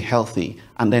still be healthy,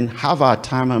 and then have our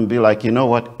time and be like, you know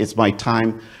what, it's my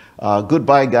time.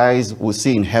 Goodbye, guys. We'll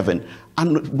see you in heaven.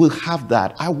 and we'll have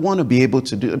that. I want to be able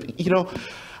to do it. You know,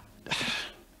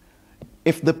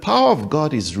 if the power of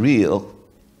God is real,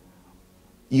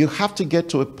 you have to get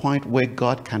to a point where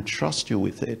God can trust you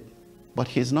with it. But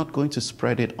he's not going to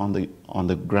spread it on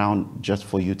the ground just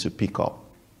for you to pick up.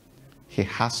 He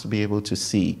has to be able to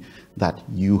see that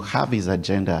you have his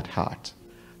agenda at heart.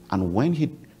 And when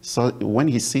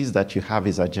he sees that you have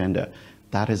his agenda,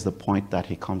 that is the point that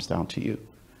he comes down to you.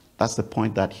 That's the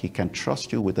point that he can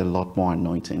trust you with a lot more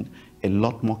anointing, a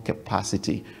lot more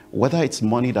capacity. Whether it's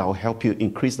money that will help you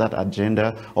increase that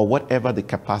agenda or whatever the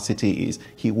capacity is,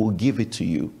 he will give it to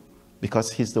you,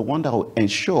 because he's the one that will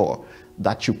ensure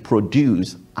that you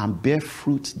produce and bear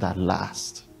fruit that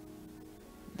last.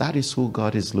 That is who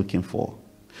God is looking for.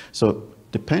 So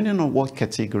depending on what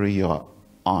category you're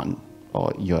on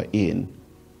or you're in,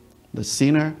 the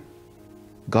sinner,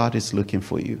 God is looking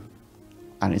for you.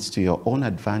 And it's to your own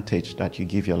advantage that you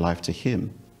give your life to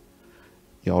him.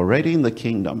 You're already in the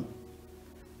kingdom.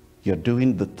 You're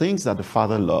doing the things that the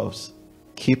Father loves.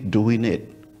 Keep doing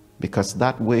it, because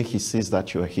that way he sees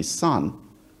that you're his son.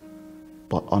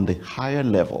 But on the higher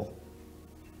level,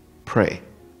 pray.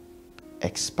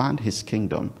 Expand his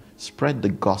kingdom. Spread the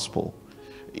gospel.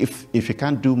 If you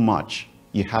can't do much,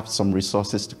 you have some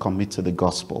resources to commit to the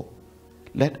gospel.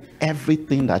 Let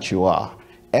everything that you are,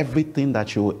 everything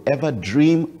that you will ever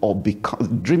dream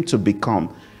to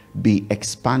become, be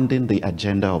expanding the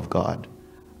agenda of God.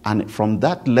 And from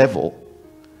that level,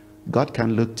 God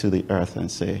can look to the earth and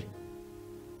say,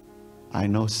 I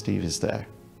know Steve is there.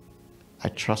 I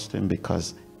trust him,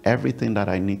 because everything that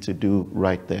I need to do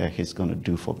right there, he's going to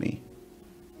do for me.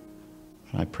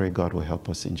 And I pray God will help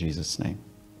us in Jesus' name.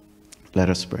 Let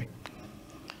us pray.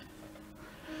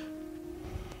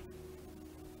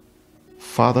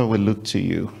 Father, we look to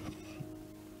you.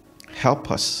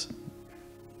 Help us.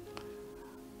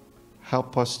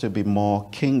 Help us to be more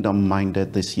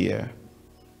kingdom-minded this year.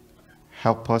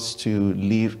 Help us to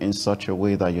live in such a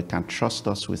way that you can trust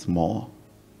us with more.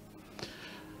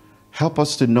 Help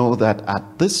us to know that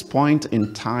at this point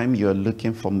in time, you're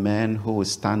looking for men who will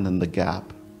stand in the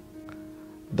gap.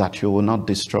 That you will not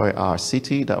destroy our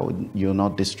city, that you will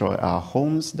not destroy our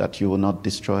homes, that you will not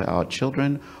destroy our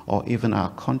children or even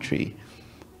our country.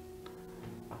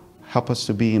 Help us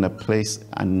to be in a place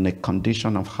and a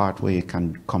condition of heart where you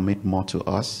can commit more to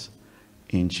us.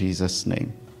 In Jesus'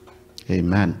 name,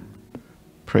 amen.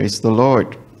 Praise the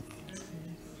Lord.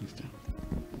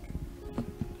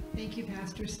 Thank you,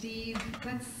 Pastor Steve.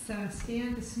 Let's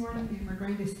stand this morning, and we're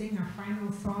going to sing our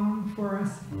final song for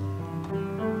us.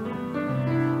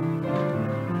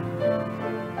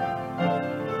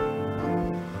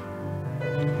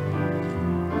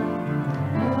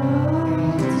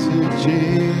 To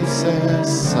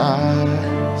Jesus I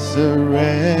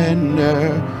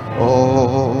surrender.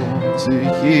 Oh, to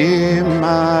him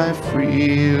I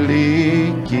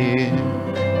freely give.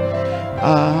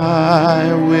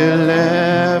 I will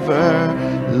ever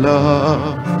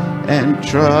love and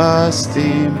trust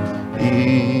him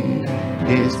in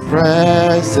his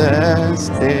presence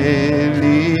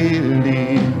daily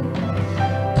live.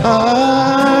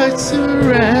 I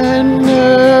surrender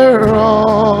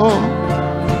all.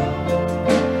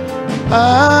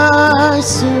 I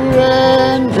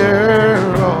surrender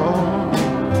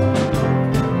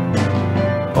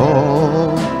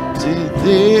all to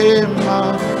thee,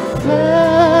 my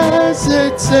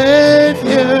blessed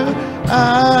Savior.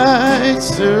 I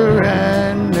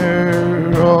surrender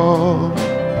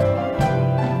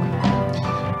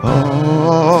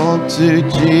all to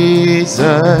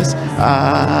Jesus.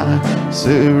 I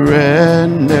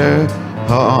surrender.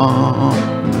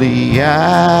 Humbly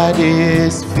at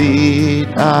his feet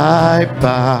I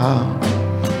bow.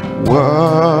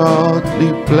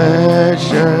 Worldly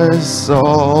pleasures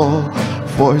all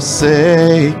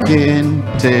forsaken,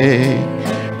 take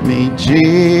me,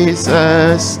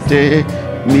 Jesus, take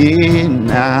me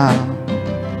now.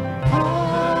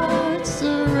 I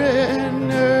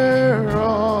surrender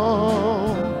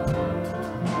all.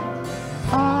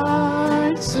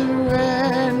 I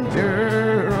surrender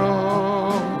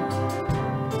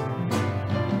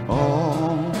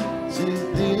all to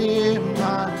thee,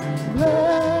 my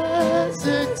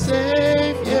blessed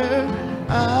Savior.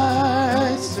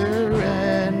 I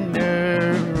surrender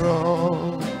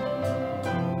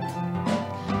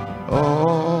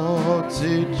all to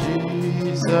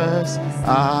Jesus.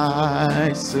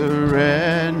 I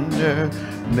surrender.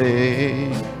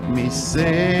 Make me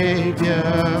Savior,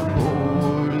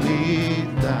 wholly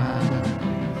thine.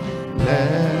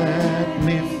 Let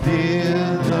me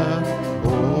feel the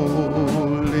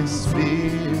Holy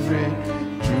Spirit.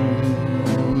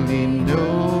 Truly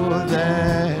know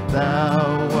that thou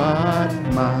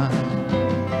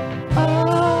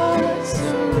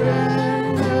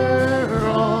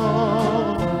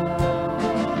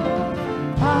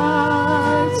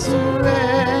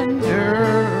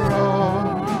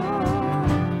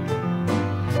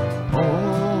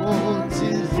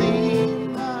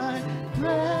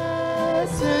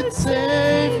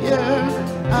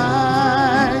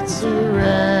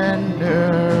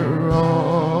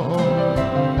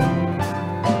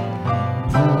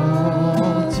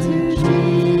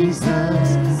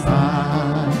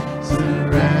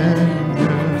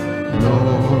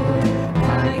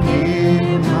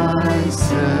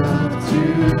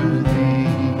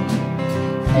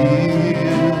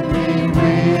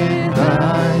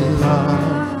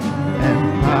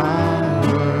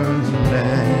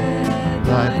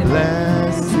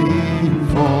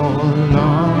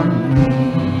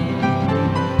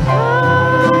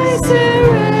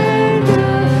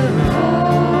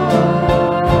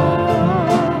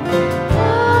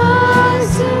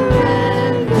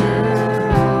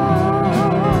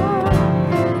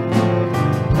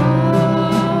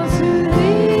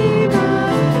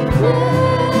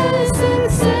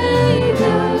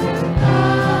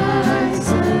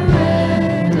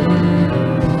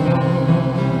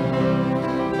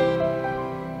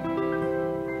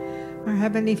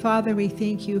Heavenly Father, we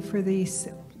thank you for these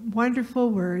wonderful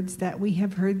words that we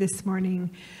have heard this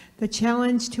morning. The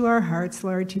challenge to our hearts,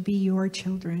 Lord, to be your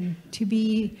children, to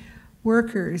be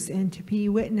workers and to be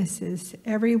witnesses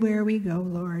everywhere we go,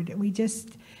 Lord. We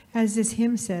just, as this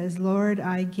hymn says, Lord,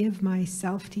 I give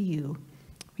myself to you.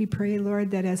 We pray,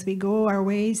 Lord, that as we go our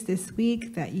ways this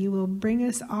week, that you will bring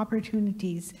us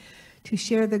opportunities to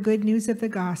share the good news of the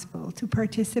gospel, to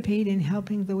participate in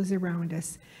helping those around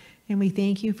us. And we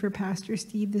thank you for Pastor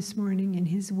Steve this morning and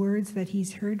his words that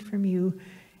he's heard from you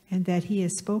and that he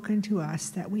has spoken to us,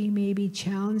 that we may be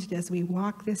challenged as we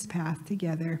walk this path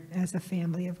together as a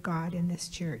family of God in this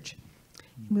church.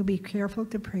 And we'll be careful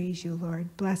to praise you,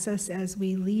 Lord. Bless us as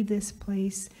we leave this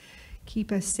place.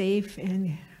 Keep us safe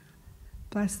and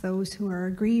bless those who are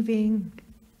grieving,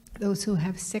 those who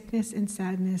have sickness and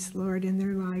sadness, Lord, in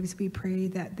their lives. We pray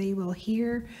that they will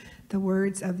hear the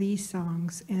words of these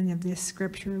songs and of this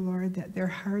scripture, Lord, that their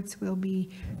hearts will be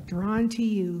drawn to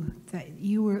you, that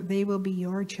they will be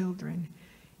your children.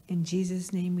 In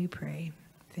Jesus' name we pray.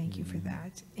 Thank you for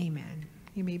that. Amen.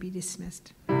 You may be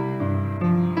dismissed.